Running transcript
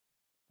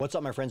What's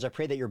up, my friends? I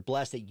pray that you're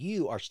blessed, that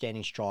you are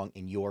standing strong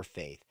in your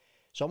faith.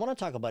 So I want to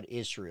talk about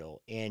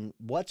Israel and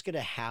what's going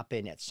to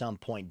happen at some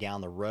point down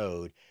the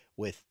road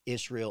with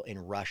Israel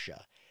and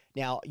Russia.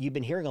 Now, you've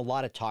been hearing a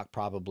lot of talk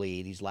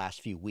probably these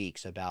last few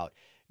weeks about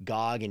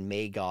Gog and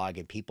Magog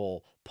and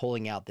people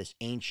pulling out this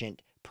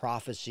ancient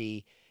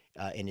prophecy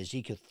in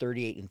Ezekiel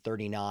 38 and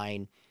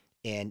 39.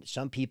 And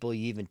some people have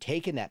even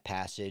taken that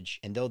passage,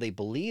 and though they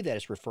believe that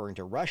it's referring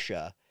to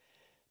Russia,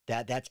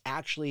 that's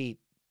actually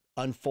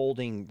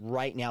unfolding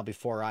right now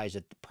before our eyes,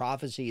 that the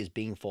prophecy is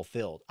being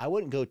fulfilled. I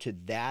wouldn't go to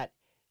that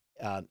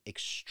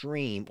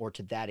extreme or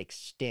to that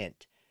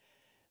extent,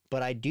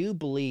 but I do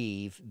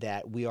believe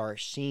that we are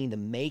seeing the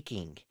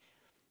making.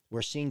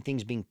 We're seeing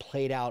things being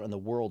played out on the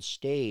world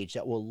stage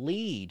that will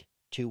lead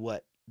to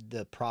what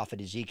the prophet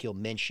Ezekiel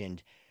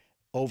mentioned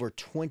over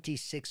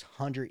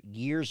 2,600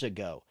 years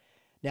ago.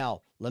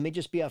 Now, let me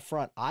just be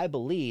upfront. I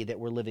believe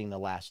that we're living in the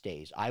last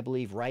days. I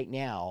believe right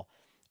now,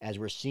 as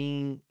we're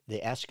seeing the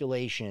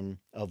escalation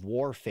of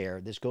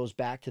warfare, this goes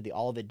back to the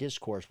Olivet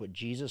Discourse, what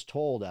Jesus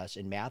told us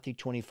in Matthew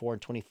 24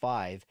 and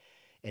 25,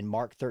 and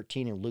Mark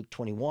 13 and Luke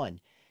 21.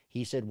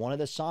 He said one of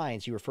the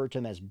signs, he referred to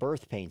them as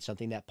birth pains,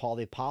 something that Paul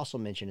the Apostle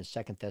mentioned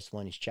in 2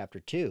 Thessalonians chapter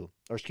 2,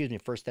 or excuse me,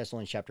 1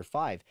 Thessalonians chapter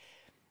 5,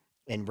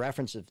 in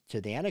reference to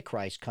the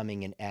Antichrist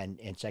coming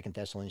in 2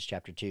 Thessalonians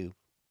chapter 2,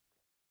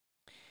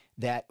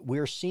 that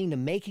we're seeing the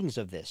makings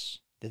of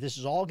this, that this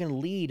is all going to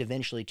lead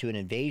eventually to an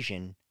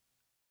invasion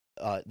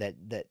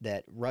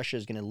that Russia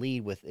is going to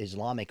lead with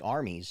Islamic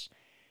armies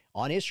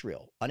on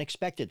Israel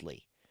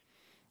unexpectedly.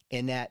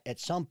 And that at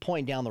some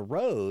point down the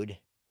road,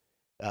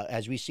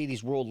 as we see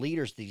these world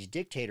leaders, these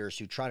dictators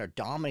who try to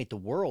dominate the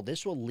world,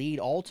 this will lead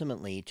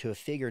ultimately to a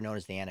figure known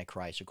as the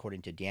Antichrist,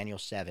 according to Daniel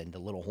 7, the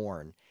little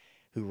horn,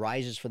 who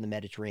rises from the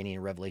Mediterranean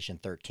in Revelation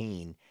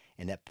 13,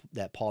 and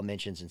that Paul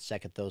mentions in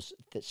 2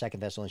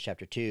 Thessalonians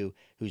chapter 2,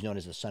 who's known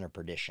as the son of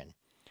perdition.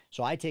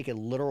 So I take a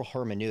literal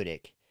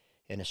hermeneutic,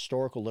 an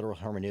historical literal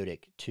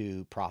hermeneutic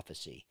to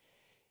prophecy.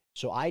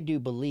 So I do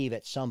believe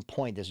at some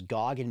point this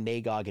Gog and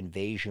Magog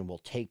invasion will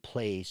take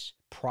place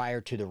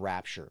prior to the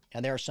rapture.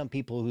 And there are some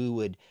people who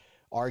would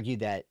argue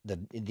that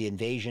the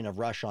invasion of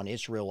Russia on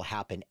Israel will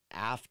happen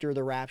after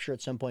the rapture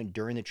at some point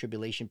during the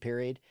tribulation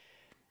period.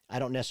 I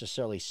don't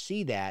necessarily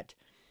see that,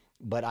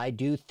 but I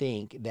do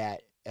think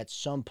that at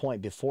some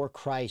point before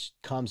Christ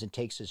comes and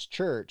takes his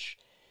church,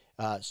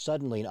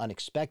 suddenly and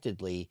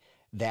unexpectedly,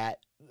 that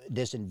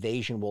this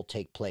invasion will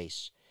take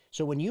place.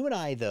 So when you and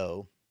I,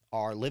 though,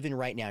 are living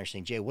right now, you're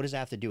saying, Jay, what does that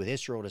have to do with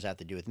Israel? What does that have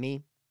to do with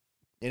me?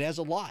 It has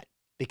a lot,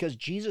 because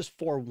Jesus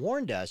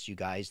forewarned us, you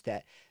guys,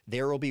 that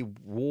there will be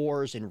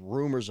wars and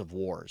rumors of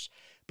wars,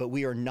 but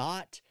we are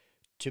not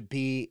to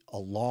be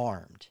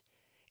alarmed.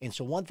 And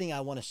so one thing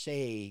I want to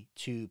say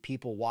to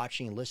people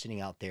watching and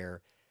listening out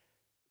there,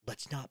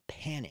 let's not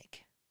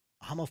panic.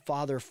 I'm a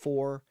father of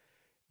four.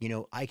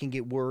 I can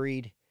get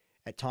worried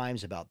at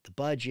times about the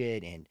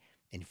budget and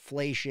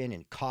inflation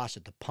and costs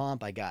at the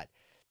pump. I got,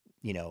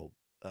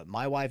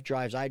 my wife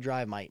drives, I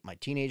drive, my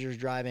teenager's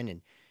driving,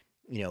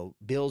 and,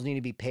 bills need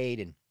to be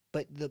paid.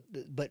 But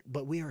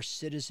we are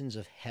citizens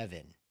of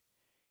heaven.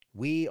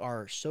 We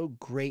are so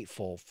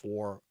grateful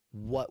for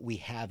what we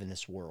have in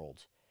this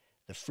world,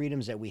 the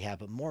freedoms that we have.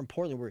 But more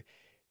importantly,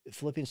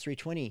 Philippians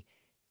 3:20,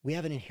 we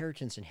have an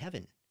inheritance in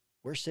heaven.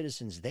 We're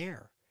citizens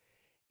there.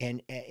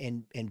 And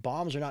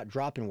bombs are not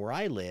dropping where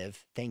I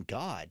live, thank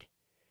God.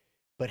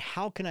 But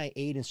how can I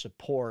aid and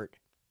support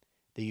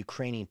the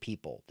Ukrainian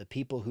people, the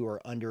people who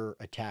are under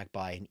attack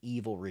by an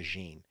evil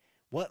regime?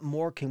 What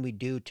more can we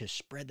do to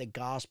spread the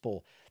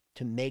gospel,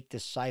 to make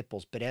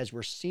disciples? But as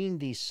we're seeing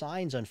these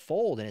signs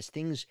unfold and as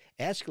things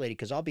escalate,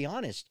 because I'll be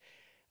honest,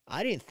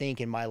 I didn't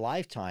think in my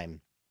lifetime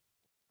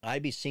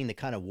I'd be seeing the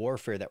kind of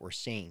warfare that we're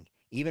seeing.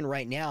 Even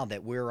right now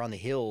that we're on the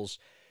hills,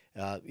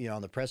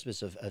 on the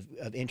precipice of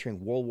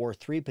entering World War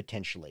III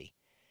potentially.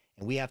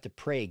 And we have to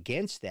pray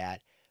against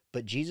that.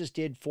 But Jesus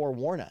did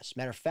forewarn us.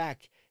 Matter of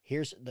fact,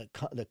 here's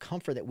the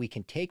comfort that we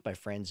can take, my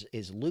friends,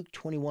 is Luke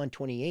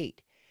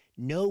 21:28.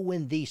 Know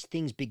when these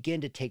things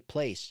begin to take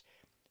place.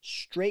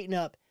 Straighten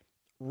up,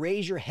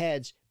 raise your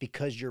heads,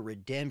 because your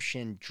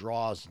redemption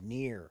draws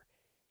near.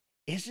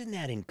 Isn't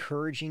that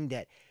encouraging,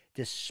 that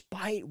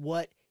despite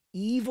what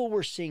evil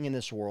we're seeing in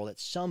this world, at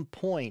some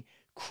point,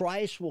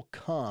 Christ will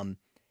come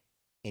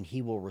and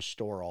he will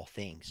restore all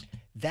things?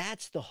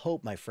 That's the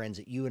hope, my friends,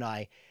 that you and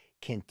I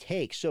can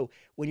take. So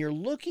when you're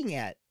looking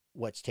at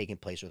what's taking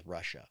place with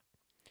Russia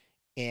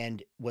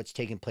and what's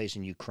taking place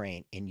in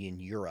Ukraine and in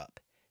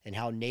Europe, and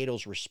how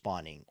NATO's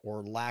responding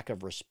or lack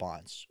of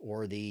response,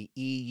 or the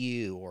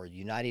EU or the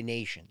United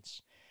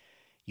Nations,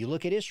 you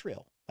look at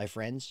Israel, my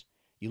friends.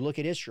 You look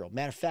at Israel.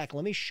 Matter of fact,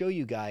 let me show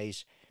you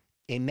guys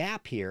a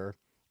map here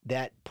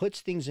that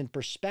puts things in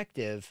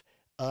perspective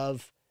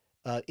of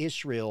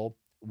Israel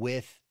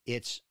with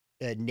its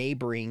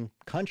neighboring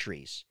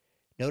countries.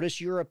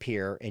 Notice Europe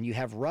here, and you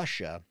have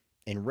Russia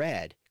in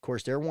red. Of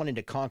course, they're wanting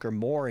to conquer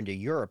more into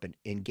Europe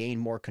and gain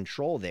more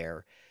control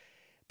there.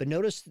 But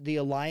notice the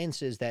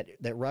alliances that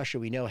Russia,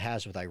 we know,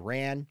 has with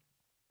Iran,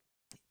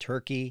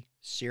 Turkey,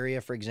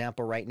 Syria, for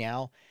example, right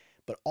now,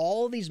 but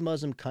all these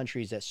Muslim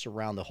countries that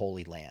surround the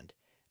Holy Land.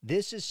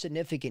 This is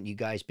significant, you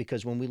guys,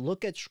 because when we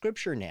look at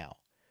scripture now,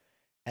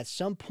 at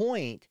some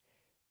point,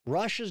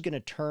 Russia's going to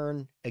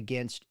turn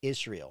against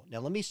Israel. Now,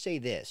 let me say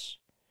this,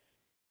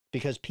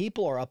 because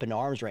people are up in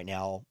arms right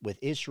now with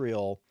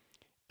Israel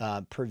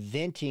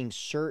preventing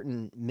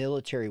certain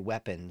military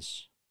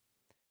weapons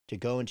to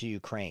go into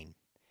Ukraine.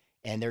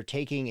 And they're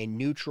taking a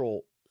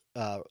neutral,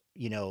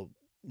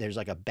 there's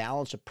like a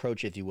balanced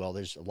approach, if you will.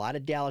 There's a lot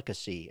of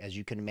delicacy, as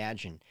you can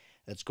imagine,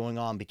 that's going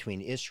on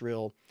between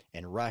Israel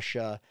and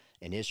Russia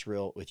and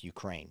Israel with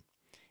Ukraine.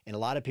 And a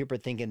lot of people are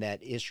thinking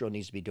that Israel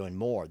needs to be doing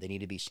more. They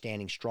need to be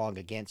standing strong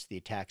against the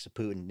attacks of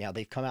Putin. Now,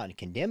 they've come out and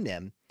condemned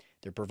them.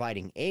 They're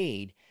providing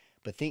aid,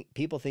 but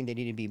people think they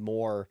need to be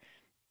more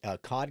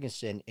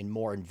cognizant and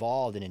more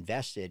involved and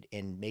invested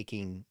in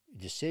making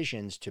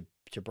decisions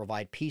to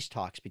provide peace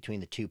talks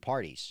between the two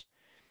parties.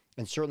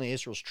 And certainly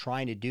Israel's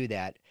trying to do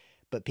that,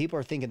 but people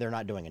are thinking they're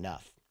not doing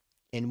enough.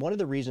 And one of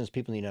the reasons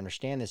people need to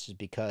understand this is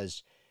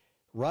because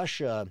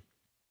Russia,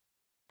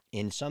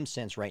 in some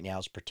sense right now,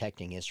 is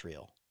protecting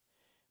Israel.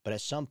 But at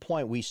some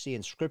point, we see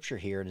in Scripture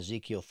here in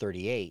Ezekiel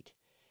 38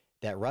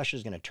 that Russia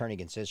is going to turn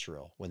against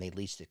Israel when they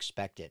least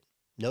expect it.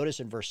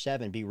 Notice in verse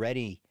 7, be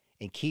ready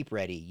and keep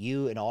ready,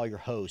 you and all your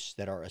hosts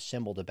that are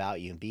assembled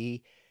about you, and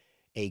be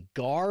a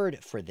guard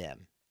for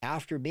them.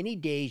 After many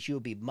days you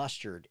will be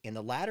mustered. In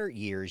the latter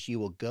years you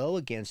will go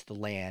against the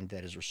land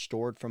that is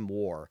restored from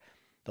war,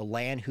 the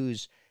land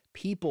whose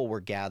people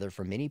were gathered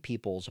from many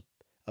peoples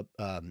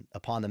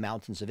upon the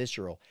mountains of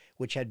Israel,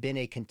 which had been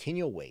a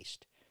continual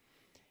waste.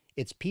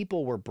 Its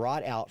people were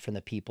brought out from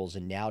the peoples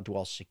and now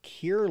dwell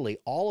securely,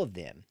 all of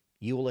them.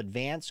 You will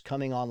advance,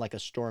 coming on like a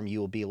storm. You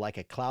will be like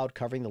a cloud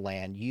covering the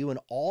land, you and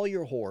all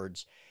your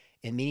hordes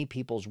and many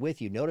peoples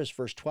with you. Notice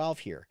verse 12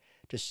 here.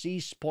 To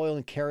seize, spoil,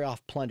 and carry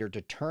off plunder,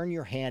 to turn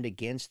your hand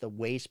against the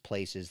waste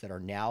places that are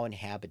now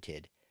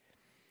inhabited.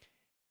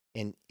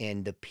 And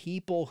the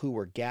people who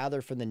were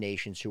gathered from the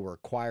nations, who were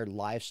acquired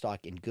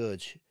livestock and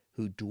goods,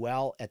 who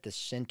dwell at the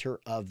center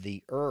of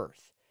the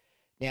earth.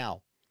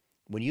 Now,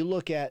 when you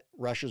look at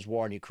Russia's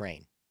war in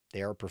Ukraine,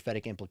 there are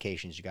prophetic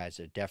implications, you guys,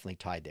 that are definitely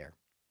tied there,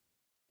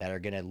 that are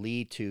going to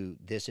lead to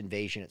this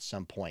invasion at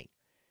some point.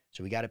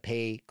 So we got to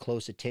pay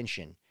close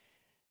attention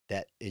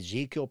that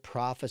Ezekiel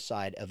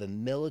prophesied of a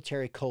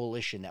military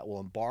coalition that will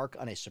embark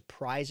on a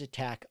surprise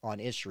attack on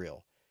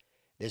Israel.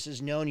 This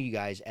is known, you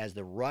guys, as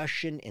the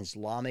Russian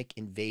Islamic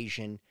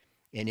invasion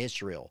in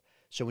Israel.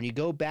 So when you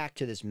go back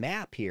to this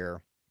map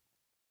here,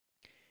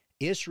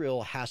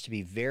 Israel has to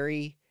be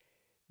very,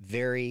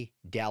 very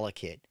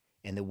delicate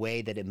in the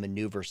way that it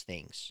maneuvers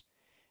things.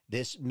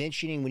 This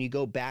mentioning, when you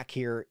go back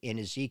here in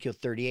Ezekiel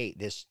 38,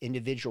 this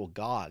individual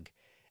Gog,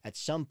 at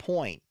some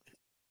point,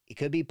 it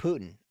could be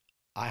Putin.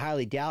 I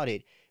highly doubt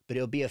it, but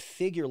it'll be a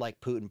figure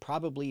like Putin,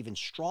 probably even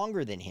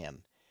stronger than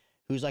him,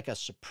 who's like a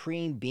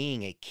supreme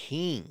being, a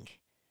king,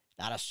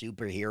 not a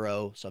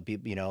superhero. Some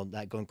people,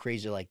 not going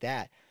crazy like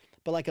that,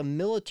 but like a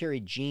military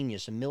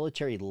genius, a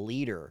military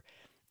leader.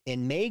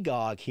 And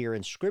Magog here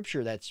in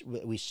Scripture, that's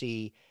what we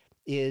see,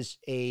 is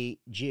a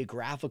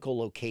geographical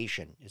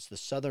location. It's the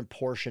southern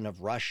portion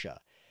of Russia.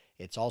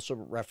 It's also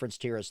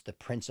referenced here as the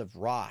Prince of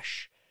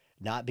Rosh,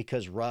 not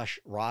because Rosh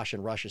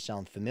and Russia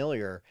sound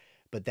familiar,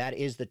 but that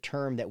is the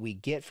term that we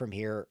get from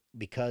here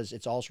because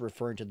it's also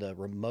referring to the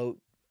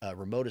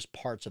remotest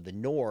parts of the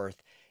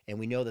north. And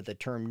we know that the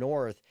term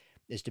north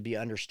is to be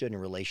understood in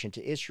relation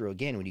to Israel.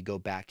 Again, when you go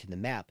back to the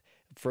map,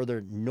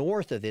 further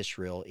north of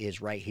Israel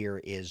is right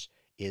here is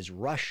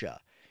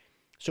Russia.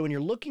 So when you're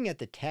looking at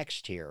the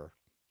text here,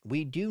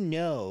 we do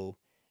know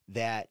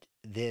that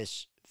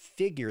this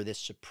figure, this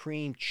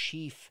supreme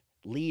chief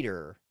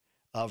leader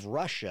of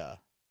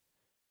Russia,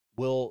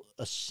 will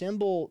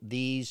assemble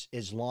these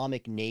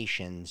Islamic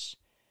nations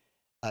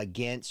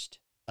against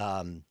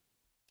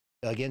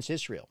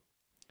Israel.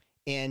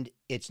 And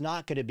it's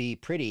not going to be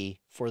pretty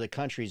for the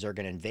countries that are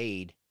going to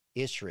invade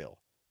Israel.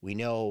 We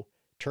know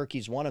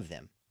Turkey's one of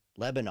them,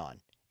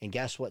 Lebanon, and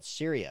guess what?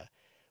 Syria.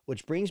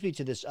 Which brings me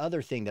to this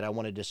other thing that I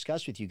want to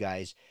discuss with you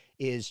guys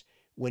is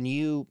when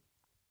you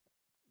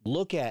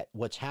look at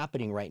what's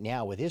happening right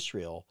now with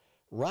Israel,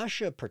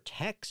 Russia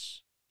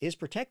is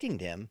protecting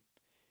them,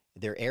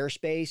 their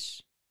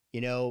airspace,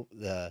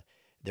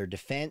 their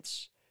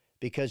defense,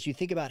 because you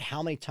think about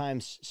how many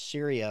times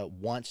Syria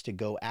wants to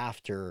go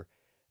after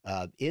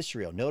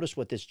Israel. Notice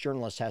what this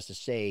journalist has to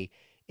say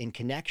in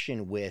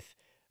connection with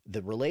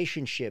the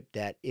relationship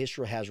that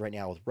Israel has right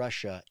now with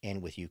Russia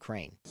and with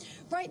Ukraine.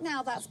 Right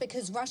now, that's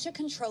because Russia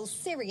controls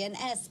Syrian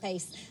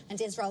airspace, and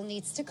Israel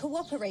needs to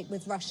cooperate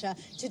with Russia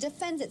to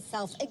defend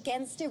itself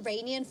against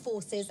Iranian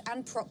forces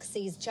and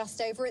proxies just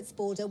over its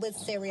border with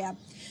Syria.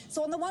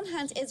 So on the one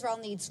hand, Israel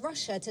needs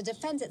Russia to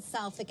defend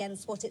itself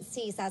against what it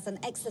sees as an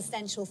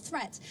existential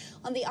threat.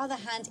 On the other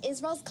hand,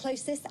 Israel's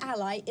closest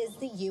ally is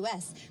the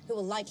US, who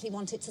will likely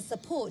want it to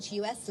support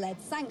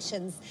US-led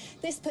sanctions.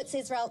 This puts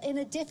Israel in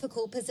a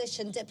difficult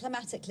position diplomatically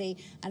diplomatically,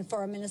 and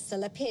Foreign Minister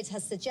Lapid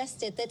has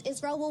suggested that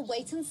Israel will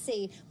wait and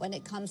see when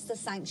it comes to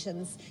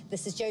sanctions.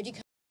 This is Jody.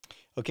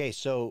 Okay,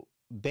 so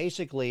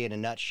basically, in a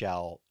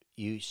nutshell,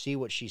 you see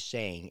what she's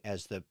saying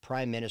as the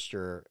Prime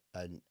Minister,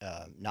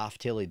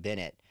 Naftali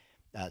Bennett,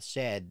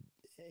 said,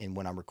 and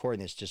when I'm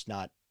recording this just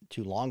not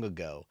too long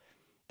ago,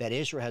 that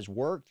Israel has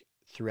worked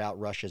throughout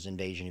Russia's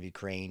invasion of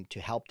Ukraine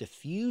to help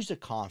diffuse the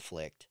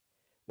conflict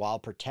while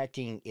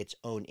protecting its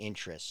own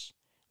interests,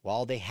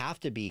 while they have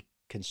to be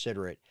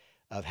considerate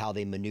of how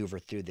they maneuver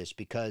through this,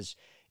 because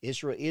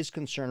Israel is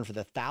concerned for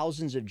the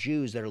thousands of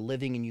Jews that are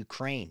living in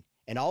Ukraine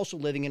and also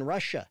living in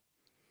Russia.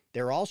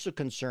 They're also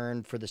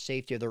concerned for the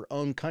safety of their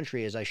own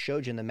country, as I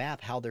showed you in the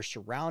map, how they're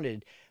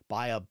surrounded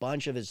by a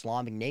bunch of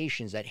Islamic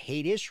nations that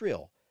hate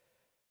Israel.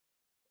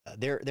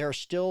 There are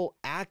still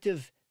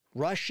active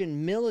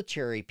Russian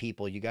military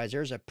people, you guys.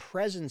 There's a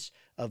presence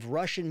of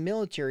Russian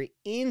military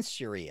in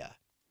Syria.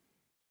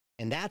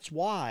 And that's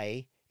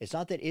why it's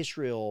not that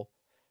Israel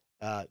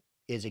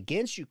is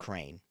against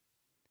Ukraine,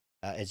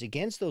 is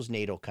against those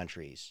NATO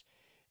countries.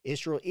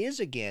 Israel is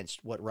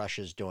against what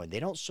Russia's doing. They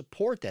don't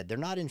support that. They're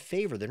not in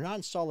favor. They're not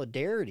in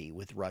solidarity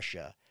with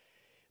Russia.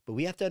 But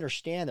we have to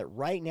understand that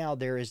right now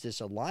there is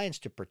this alliance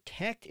to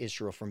protect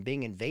Israel from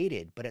being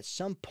invaded. But at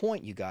some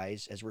point, you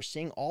guys, as we're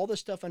seeing all this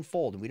stuff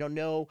unfold, and we don't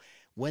know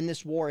when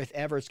this war, if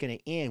ever, it's going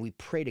to end, we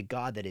pray to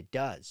God that it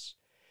does.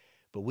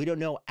 But we don't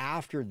know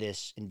after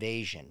this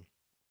invasion.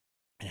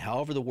 And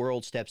however the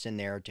world steps in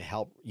there to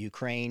help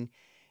Ukraine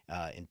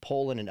and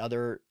Poland and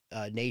other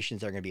nations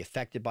that are going to be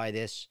affected by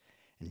this.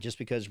 And just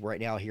because right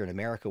now here in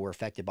America we're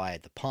affected by it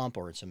at the pump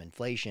or some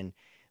inflation,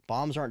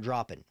 bombs aren't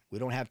dropping. We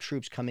don't have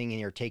troops coming in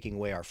here taking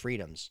away our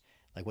freedoms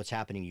like what's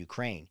happening in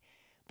Ukraine.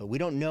 But we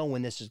don't know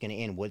when this is going to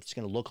end, what it's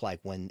going to look like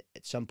when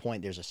at some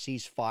point there's a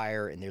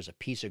ceasefire and there's a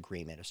peace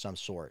agreement of some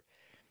sort.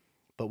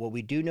 But what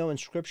we do know in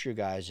Scripture,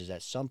 guys, is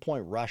at some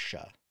point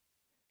Russia,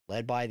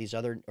 led by these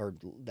other, or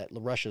that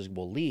Russia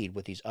will lead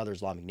with these other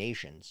Islamic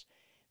nations,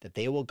 that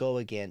they will go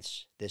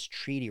against this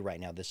treaty right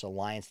now, this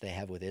alliance they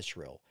have with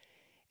Israel.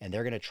 And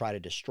they're going to try to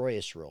destroy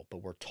Israel.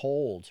 But we're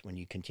told, when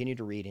you continue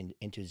to read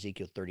into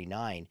Ezekiel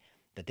 39,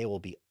 that they will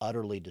be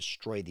utterly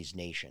destroyed, these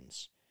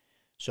nations.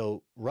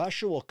 So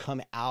Russia will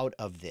come out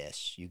of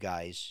this, you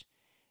guys,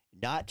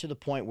 not to the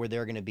point where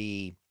they're going to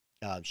be,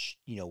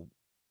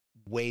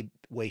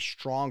 way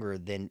stronger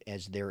than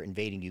as they're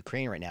invading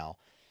Ukraine right now,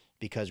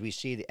 because we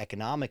see that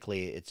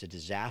economically it's a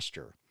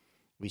disaster.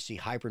 We see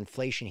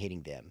hyperinflation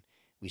hitting them.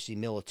 We see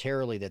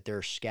militarily that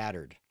they're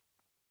scattered.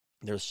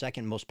 They're the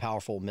second most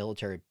powerful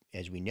military,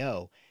 as we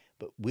know,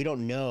 but we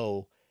don't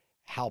know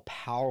how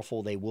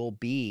powerful they will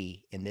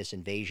be in this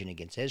invasion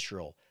against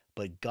Israel.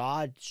 But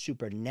God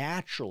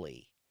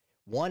supernaturally,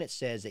 one, it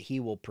says that he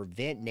will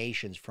prevent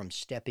nations from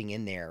stepping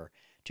in there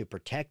to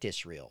protect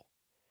Israel.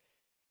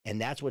 And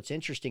that's what's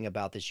interesting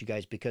about this, you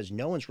guys, because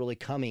no one's really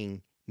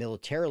coming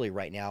militarily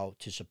right now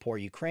to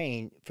support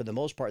Ukraine. For the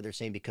most part, they're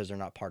saying because they're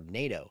not part of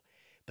NATO.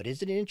 But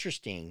isn't it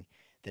interesting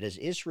that as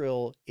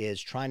Israel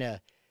is trying to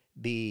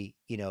be,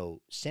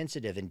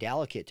 sensitive and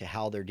delicate to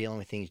how they're dealing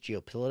with things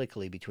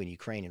geopolitically between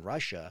Ukraine and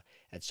Russia,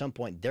 at some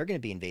point they're going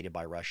to be invaded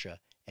by Russia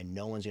and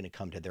no one's going to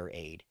come to their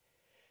aid.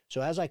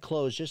 So as I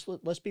close, just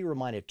let's be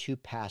reminded of two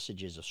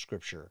passages of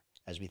Scripture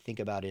as we think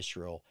about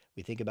Israel,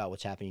 we think about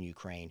what's happening in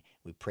Ukraine,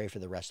 we pray for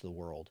the rest of the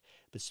world.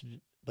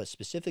 But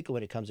specifically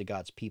when it comes to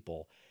God's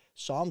people,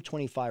 Psalm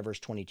 25 verse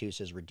 22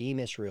 says, "Redeem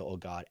Israel, O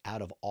God,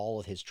 out of all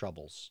of his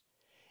troubles."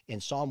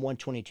 And Psalm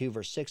 122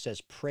 verse 6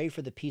 says, "Pray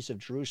for the peace of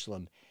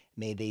Jerusalem.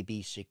 May they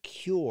be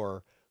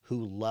secure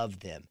who love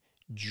them."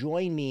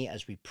 Join me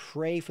as we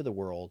pray for the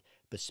world,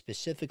 but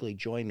specifically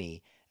join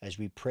me as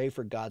we pray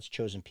for God's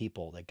chosen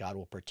people, that God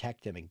will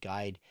protect them and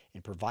guide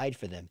and provide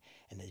for them,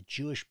 and the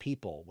Jewish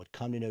people would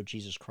come to know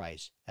Jesus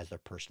Christ as their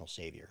personal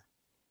Savior.